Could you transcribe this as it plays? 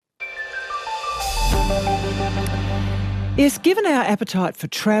Yes, given our appetite for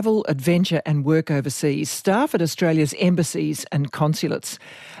travel, adventure and work overseas, staff at Australia's embassies and consulates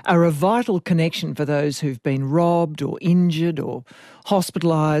are a vital connection for those who've been robbed or injured or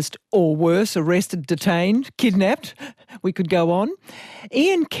hospitalised or worse, arrested, detained, kidnapped. We could go on.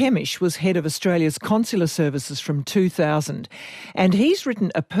 Ian Kemish was head of Australia's consular services from 2000, and he's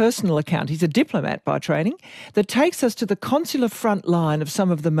written a personal account, he's a diplomat by training, that takes us to the consular front line of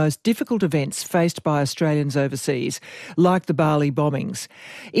some of the most difficult events faced by Australians overseas, like the Bali bombings.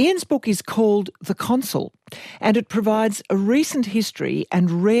 Ian's book is called The Consul, and it provides a recent history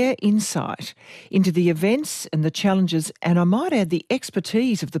and rare insight into the events and the challenges, and I might add the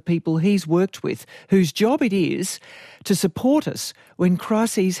expertise of the people he's worked with, whose job it is to support us when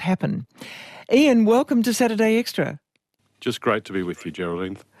crises happen. Ian, welcome to Saturday Extra. Just great to be with you,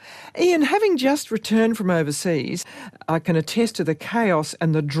 Geraldine. Ian, having just returned from overseas, I can attest to the chaos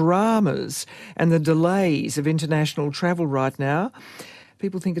and the dramas and the delays of international travel right now.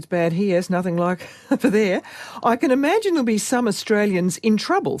 People think it's bad here, it's nothing like over there. I can imagine there'll be some Australians in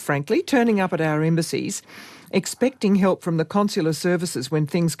trouble, frankly, turning up at our embassies, expecting help from the consular services when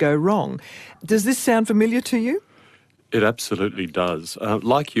things go wrong. Does this sound familiar to you? It absolutely does.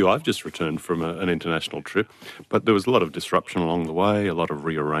 Like you, I've just returned from an international trip, but there was a lot of disruption along the way, a lot of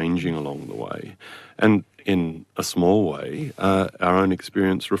rearranging along the way. And in a small way, our own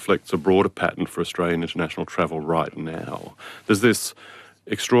experience reflects a broader pattern for Australian international travel right now. There's this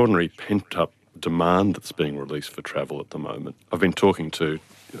extraordinary pent-up demand that's being released for travel at the moment. I've been talking to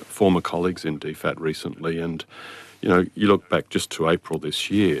former colleagues in DFAT recently, and you look back just to April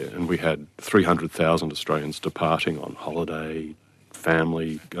this year and we had 300,000 Australians departing on holiday,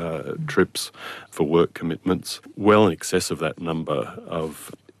 family trips, for work commitments. Well in excess of that number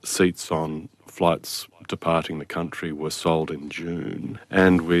of seats on flights departing the country were sold in June,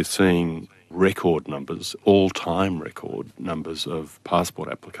 and we're seeing record numbers, all-time record numbers of passport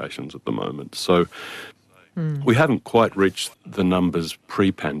applications at the moment. So we haven't quite reached the numbers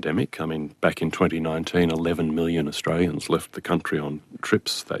pre-pandemic. I mean, back in 2019, 11 million Australians left the country on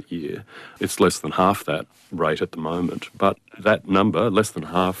trips that year. It's less than half that rate at the moment. But that number, less than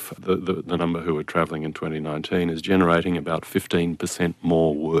half the number who were travelling in 2019, is generating about 15%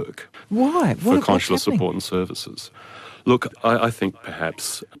 more work. Why? For consular support and services. Look, I think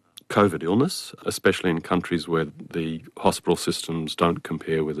perhaps COVID illness, especially in countries where the hospital systems don't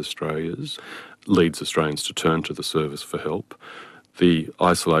compare with Australia's, leads Australians to turn to the service for help. The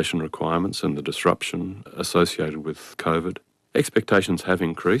isolation requirements and the disruption associated with COVID. Expectations have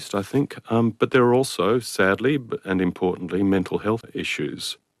increased, I think, but there are also, sadly and importantly, mental health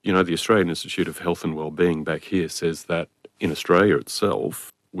issues. The Australian Institute of Health and Wellbeing back here says that in Australia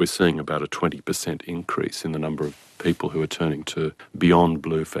itself, we're seeing about a 20% increase in the number of people who are turning to Beyond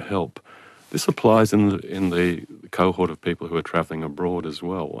Blue for help. This applies in the cohort of people who are travelling abroad as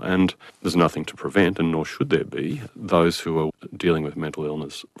well. And there's nothing to prevent, and nor should there be, those who are dealing with mental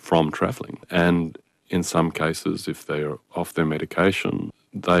illness from travelling. And in some cases, if they're off their medication,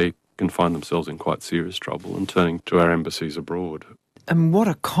 they can find themselves in quite serious trouble and turning to our embassies abroad. And what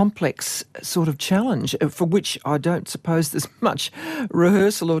a complex sort of challenge, for which I don't suppose there's much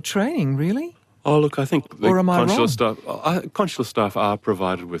rehearsal or training, really? Oh, look, I think the consular staff are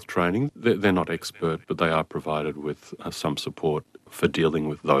provided with training. They're not expert, but they are provided with some support for dealing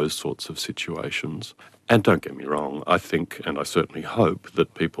with those sorts of situations. And don't get me wrong, I think, and I certainly hope,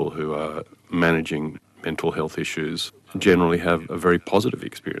 that people who are managing mental health issues generally have a very positive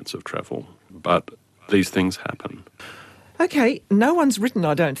experience of travel. But these things happen. Okay, no one's written,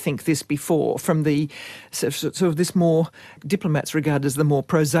 I don't think, this before from the sort of this more diplomats regard as the more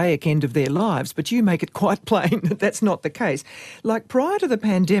prosaic end of their lives, but you make it quite plain that that's not the case. Like prior to the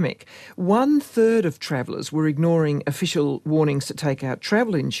pandemic, 1/3 of travellers were ignoring official warnings to take out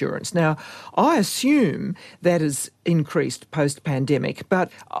travel insurance. Now, I assume that has increased post-pandemic, but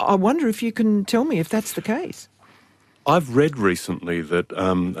I wonder if you can tell me if that's the case. I've read recently that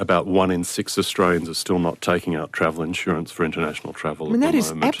about 1 in 6 Australians are still not taking out travel insurance for international travel at the moment. That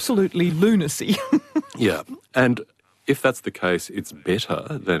is absolutely lunacy. Yeah, and if that's the case, it's better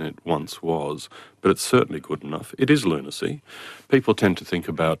than it once was, but it's certainly good enough. It is lunacy. People tend to think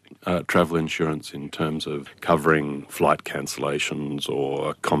about travel insurance in terms of covering flight cancellations or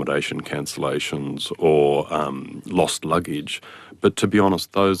accommodation cancellations or lost luggage. But to be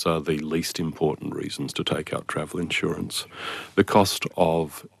honest, those are the least important reasons to take out travel insurance. The cost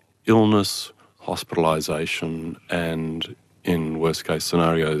of illness, hospitalisation and, in worst-case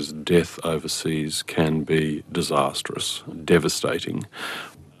scenarios, death overseas can be disastrous, devastating.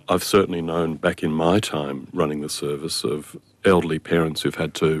 I've certainly known back in my time running the service of elderly parents who've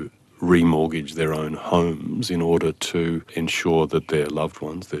had to remortgage their own homes in order to ensure that their loved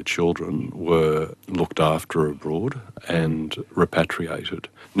ones, their children, were looked after abroad and repatriated.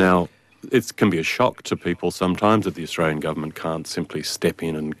 Now, it can be a shock to people sometimes that the Australian government can't simply step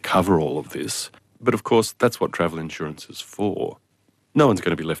in and cover all of this. But of course, that's what travel insurance is for. No one's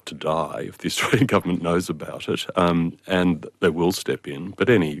going to be left to die if the Australian government knows about it, and they will step in. But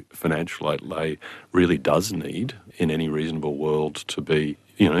any financial outlay really does need, in any reasonable world, to be,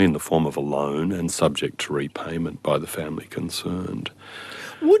 in the form of a loan and subject to repayment by the family concerned.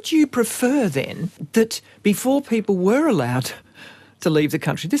 Would you prefer then that before people were allowed to leave the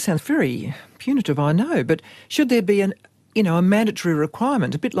country, this sounds very punitive, I know, but should there be a mandatory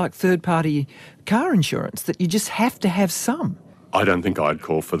requirement, a bit like third-party car insurance, that you just have to have some? I don't think I'd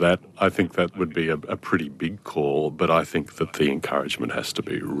call for that. I think that would be a pretty big call, but I think that the encouragement has to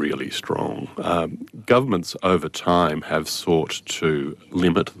be really strong. Governments over time have sought to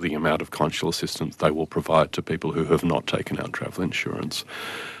limit the amount of consular assistance they will provide to people who have not taken out travel insurance.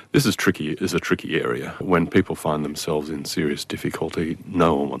 This is a tricky area. When people find themselves in serious difficulty,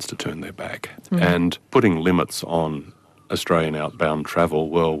 no one wants to turn their back. And putting limits on Australian outbound travel,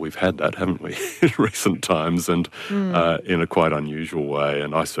 well, we've had that, haven't we, in recent times, and in a quite unusual way,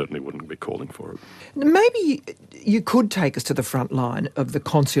 and I certainly wouldn't be calling for it. Maybe you could take us to the front line of the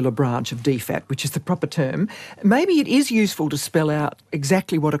consular branch of DFAT, which is the proper term. Maybe it is useful to spell out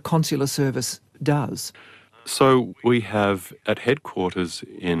exactly what a consular service does. So we have at headquarters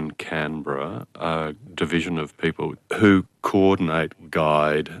in Canberra a division of people who coordinate,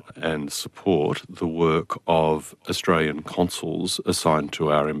 guide and support the work of Australian consuls assigned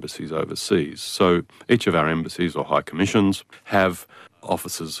to our embassies overseas. So each of our embassies or high commissions have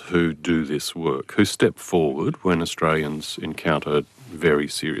officers who do this work, who step forward when Australians encounter very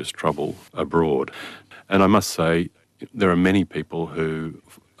serious trouble abroad. And I must say, there are many people who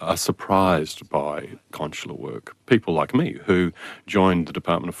are surprised by consular work. People like me who joined the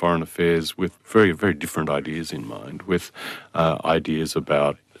Department of Foreign Affairs with very, very different ideas in mind, with ideas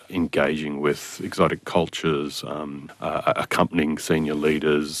about engaging with exotic cultures, accompanying senior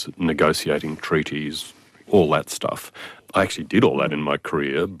leaders, negotiating treaties, all that stuff. I actually did all that in my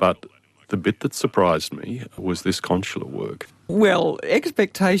career, but the bit that surprised me was this consular work. Well,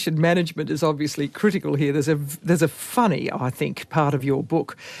 expectation management is obviously critical here. There's a funny, I think, part of your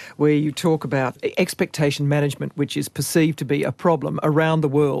book where you talk about expectation management, which is perceived to be a problem around the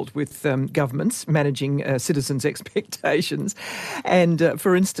world with governments managing citizens' expectations. And,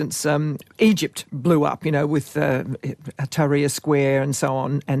 for instance, Egypt blew up, with Tahrir Square and so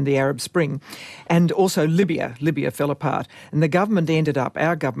on, and the Arab Spring. And also Libya fell apart. And our government ended up,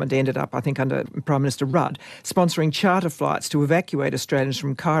 I think under Prime Minister Rudd, sponsoring charter flights to evacuate Australians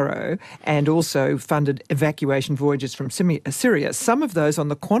from Cairo and also funded evacuation voyages from Syria. Some of those on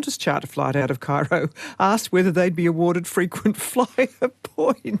the Qantas charter flight out of Cairo asked whether they'd be awarded frequent flyer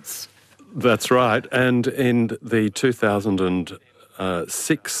points. That's right. And in the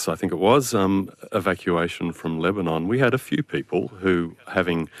 2006, I think it was, evacuation from Lebanon, we had a few people who,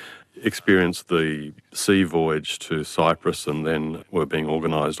 having experienced the sea voyage to Cyprus and then were being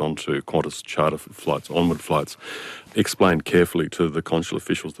organised onto Qantas charter flights, onward flights, explained carefully to the consular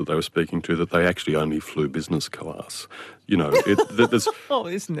officials that they were speaking to that they actually only flew business class.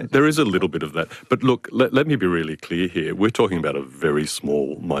 Isn't it? There is a little bit of that. But look, let me be really clear here. We're talking about a very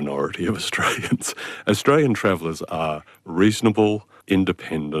small minority of Australians. Australian travellers are reasonable,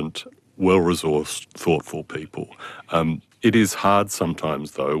 independent, well-resourced, thoughtful people. It is hard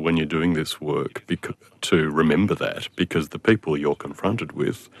sometimes, though, when you're doing this work to remember that, because the people you're confronted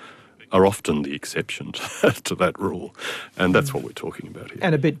with are often the exception to that rule. And that's what we're talking about here.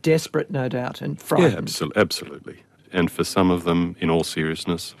 And a bit desperate, no doubt, and frightened. Yeah, absolutely. And for some of them, in all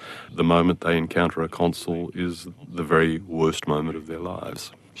seriousness, the moment they encounter a consul is the very worst moment of their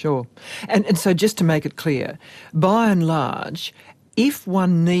lives. Sure. And so just to make it clear, by and large, if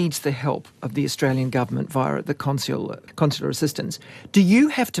one needs the help of the Australian government via the consular assistance, do you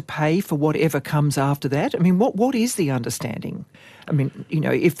have to pay for whatever comes after that? I mean, what is the understanding? I mean,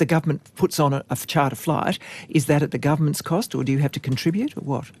 if the government puts on a charter flight, is that at the government's cost, or do you have to contribute, or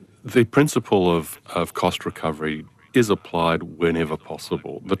what? The principle of cost recovery is applied whenever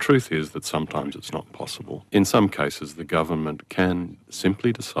possible. The truth is that sometimes it's not possible. In some cases, the government can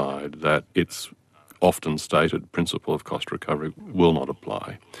simply decide that its often stated principle of cost recovery will not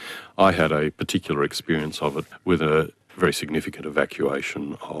apply. I had a particular experience of it with a very significant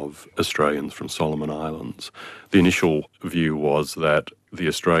evacuation of Australians from Solomon Islands. The initial view was that the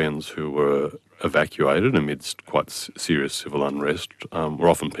Australians who were evacuated amidst quite serious civil unrest were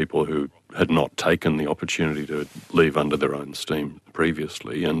often people who had not taken the opportunity to leave under their own steam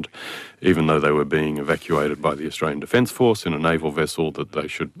previously, and even though they were being evacuated by the Australian Defence Force in a naval vessel, that they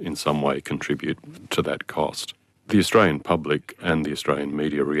should in some way contribute to that cost. The Australian public and the Australian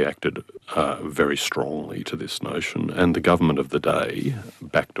media reacted very strongly to this notion, and the government of the day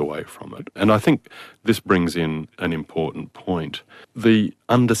backed away from it. And I think this brings in an important point. The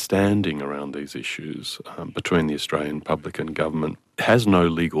understanding around these issues between the Australian public and government has no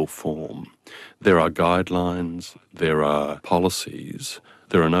legal form. There are guidelines, there are policies,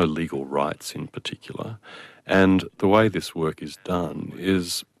 there are no legal rights in particular. And the way this work is done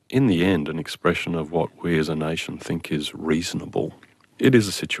is, in the end, an expression of what we as a nation think is reasonable. It is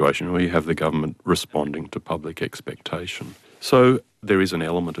a situation where you have the government responding to public expectation. So there is an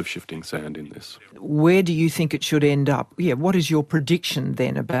element of shifting sand in this. Where do you think it should end up? Yeah, what is your prediction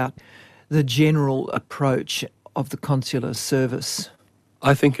then about the general approach of the consular service?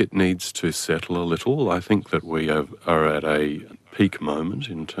 I think it needs to settle a little. I think that we are at a peak moment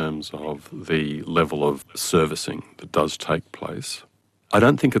in terms of the level of servicing that does take place. I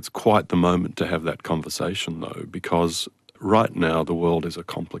don't think it's quite the moment to have that conversation, though, because right now the world is a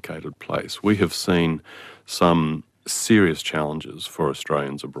complicated place. We have seen some serious challenges for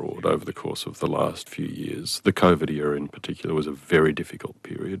Australians abroad over the course of the last few years. The COVID era in particular was a very difficult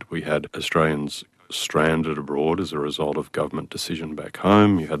period. We had Australians stranded abroad as a result of government decision back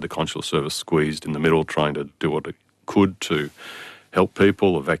home. You had the consular service squeezed in the middle, trying to do what it could to help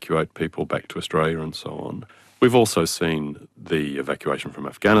people, evacuate people back to Australia and so on. We've also seen the evacuation from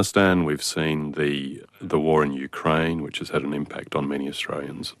Afghanistan. We've seen the war in Ukraine, which has had an impact on many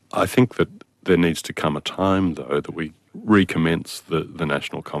Australians. I think that there needs to come a time, though, that we recommence the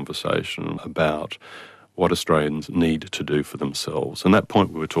national conversation about what Australians need to do for themselves. And that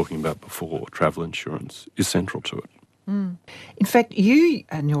point we were talking about before, travel insurance, is central to it. In fact, you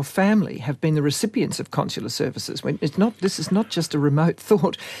and your family have been the recipients of consular services. This is not just a remote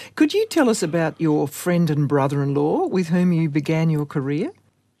thought. Could you tell us about your friend and brother-in-law with whom you began your career?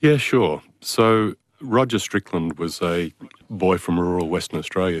 Yeah, sure. So Roger Strickland was a boy from rural Western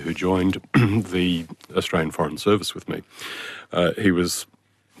Australia who joined the Australian Foreign Service with me. He was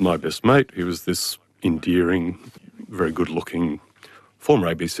my best mate. He was this endearing, very good-looking, former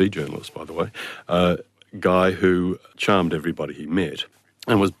ABC journalist, by the way, guy who charmed everybody he met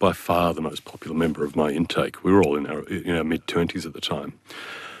and was by far the most popular member of my intake. We were all in our mid-20s at the time.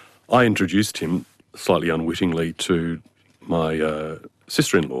 I introduced him, slightly unwittingly, to my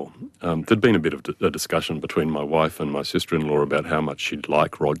sister-in-law. There'd been a bit of a discussion between my wife and my sister-in-law about how much she'd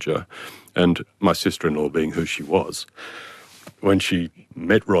like Roger, and my sister-in-law being who she was. When she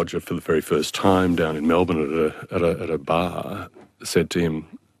met Roger for the very first time down in Melbourne at a bar, said to him,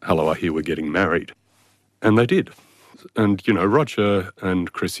 "Hello, I hear we're getting married." And they did. And, Roger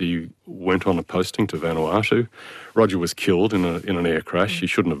and Chrissy went on a posting to Vanuatu. Roger was killed in an air crash. He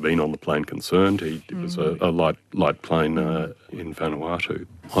shouldn't have been on the plane concerned. It was a light plane in Vanuatu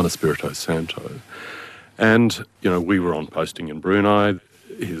on Espirito Santo. And, we were on posting in Brunei.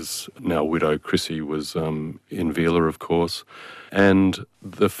 His now widow, Chrissy, was in Vila, of course. And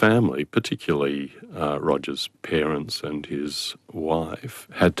the family, particularly Roger's parents and his wife,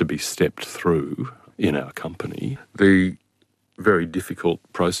 had to be stepped through in our company the very difficult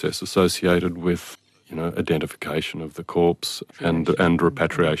process associated with, identification of the corpse and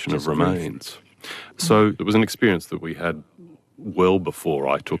repatriation of remains. So it was an experience that we had well before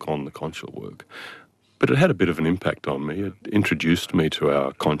I took on the consular work. But it had a bit of an impact on me. It introduced me to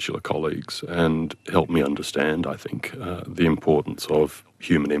our consular colleagues and helped me understand, I think, the importance of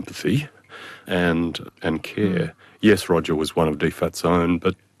human empathy and care. Yes, Roger was one of DFAT's own,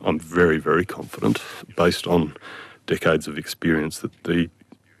 but I'm very, very confident, based on decades of experience, that the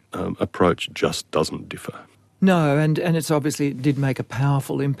approach just doesn't differ. No, and it did make a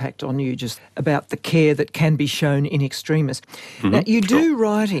powerful impact on you, just about the care that can be shown in extremis. Now, you do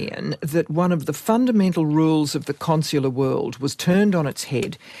write, Ian, that one of the fundamental rules of the consular world was turned on its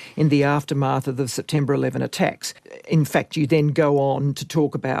head in the aftermath of the September 11 attacks. In fact, you then go on to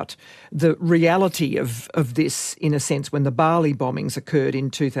talk about the reality of this, in a sense, when the Bali bombings occurred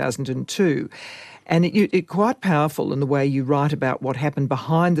in 2002. And it's quite powerful in the way you write about what happened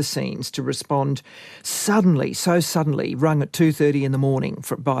behind the scenes to respond suddenly, rung at 2:30 in the morning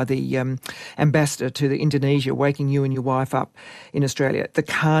by the ambassador to Indonesia, waking you and your wife up in Australia. The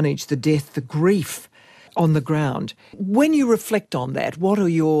carnage, the death, the grief on the ground. When you reflect on that, what are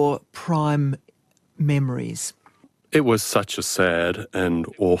your prime memories? It was such a sad and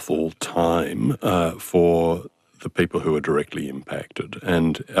awful time for the people who were directly impacted.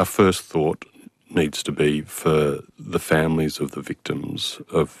 And our first thought, needs to be for the families of the victims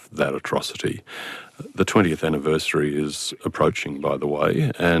of that atrocity. The 20th anniversary is approaching, by the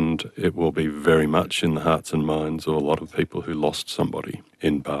way, and it will be very much in the hearts and minds of a lot of people who lost somebody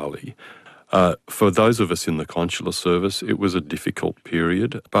in Bali. For those of us in the consular service, it was a difficult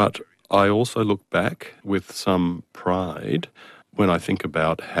period, but I also look back with some pride when I think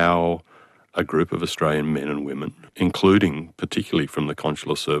about how a group of Australian men and women, including particularly from the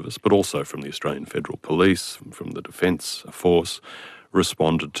consular service, but also from the Australian Federal Police, from the Defence Force,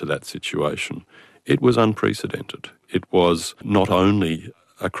 responded to that situation. It was unprecedented. It was not only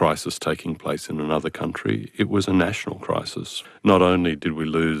a crisis taking place in another country, it was a national crisis. Not only did we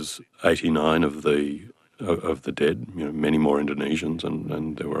lose 89 of the dead, many more Indonesians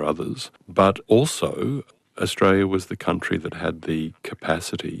and there were others, but also Australia was the country that had the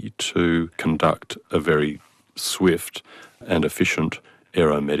capacity to conduct a very swift and efficient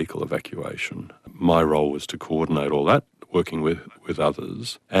aeromedical evacuation. My role was to coordinate all that, working with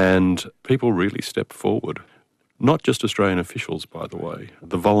others, and people really stepped forward. Not just Australian officials, by the way.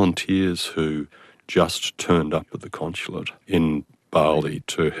 The volunteers who just turned up at the consulate in Bali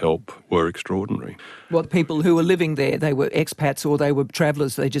to help were extraordinary. What, people who were living there, they were expats or they were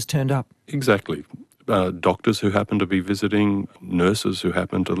travellers, they just turned up? Exactly. Doctors who happened to be visiting, nurses who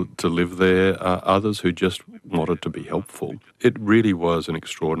happened to live there, others who just wanted to be helpful. It really was an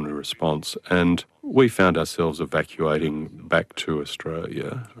extraordinary response, and we found ourselves evacuating back to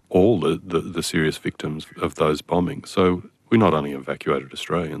Australia all the serious victims of those bombings. So we not only evacuated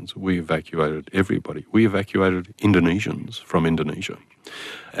Australians, we evacuated everybody. We evacuated Indonesians from Indonesia.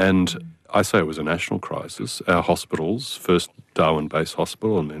 And I say it was a national crisis. Our hospitals, first Darwin Base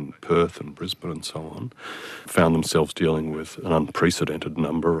Hospital and then Perth and Brisbane and so on, found themselves dealing with an unprecedented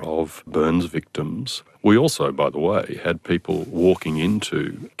number of burns victims. We also, by the way, had people walking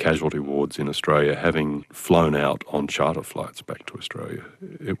into casualty wards in Australia having flown out on charter flights back to Australia.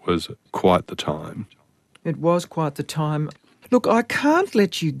 It was quite the time. It was quite the time. Look, I can't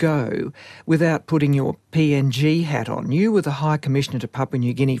let you go without putting your PNG hat on. You were the High Commissioner to Papua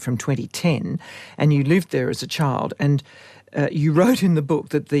New Guinea from 2010, and you lived there as a child, and you wrote in the book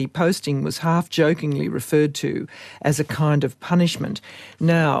that the posting was half-jokingly referred to as a kind of punishment.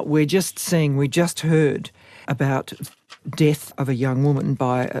 Now, we just heard about death of a young woman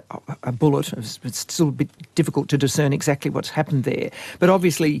by a bullet. It's still a bit difficult to discern exactly what's happened there. But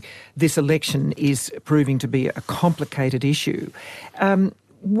obviously this election is proving to be a complicated issue.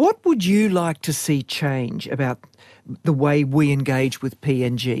 What would you like to see change about the way we engage with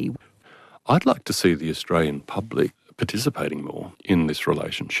PNG? I'd like to see the Australian public participating more in this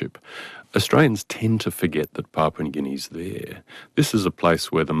relationship. Australians tend to forget that Papua New Guinea's there. This is a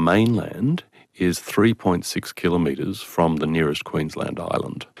place where the mainland is 3.6 kilometres from the nearest Queensland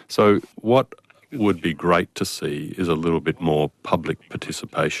island. So what would be great to see is a little bit more public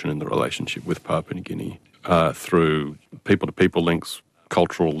participation in the relationship with Papua New Guinea through people-to-people links,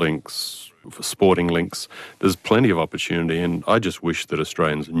 cultural links, sporting links. There's plenty of opportunity, and I just wish that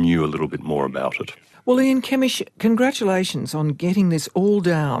Australians knew a little bit more about it. Well, Ian Kemish, congratulations on getting this all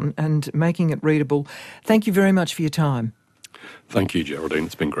down and making it readable. Thank you very much for your time. Thank you, Geraldine.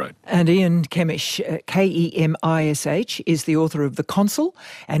 It's been great. And Ian Kemish, Kemish, is the author of The Consul,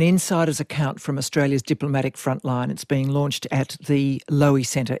 an insider's account from Australia's diplomatic frontline. It's being launched at the Lowy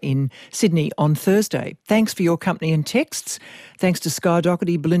Centre in Sydney on Thursday. Thanks for your company and texts. Thanks to Sky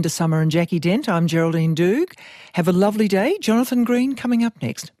Doherty, Belinda Summer and Jackie Dent. I'm Geraldine Doog. Have a lovely day. Jonathan Green coming up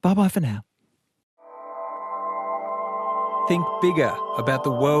next. Bye-bye for now. Think bigger about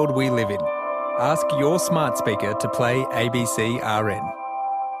the world we live in. Ask your smart speaker to play ABC RN.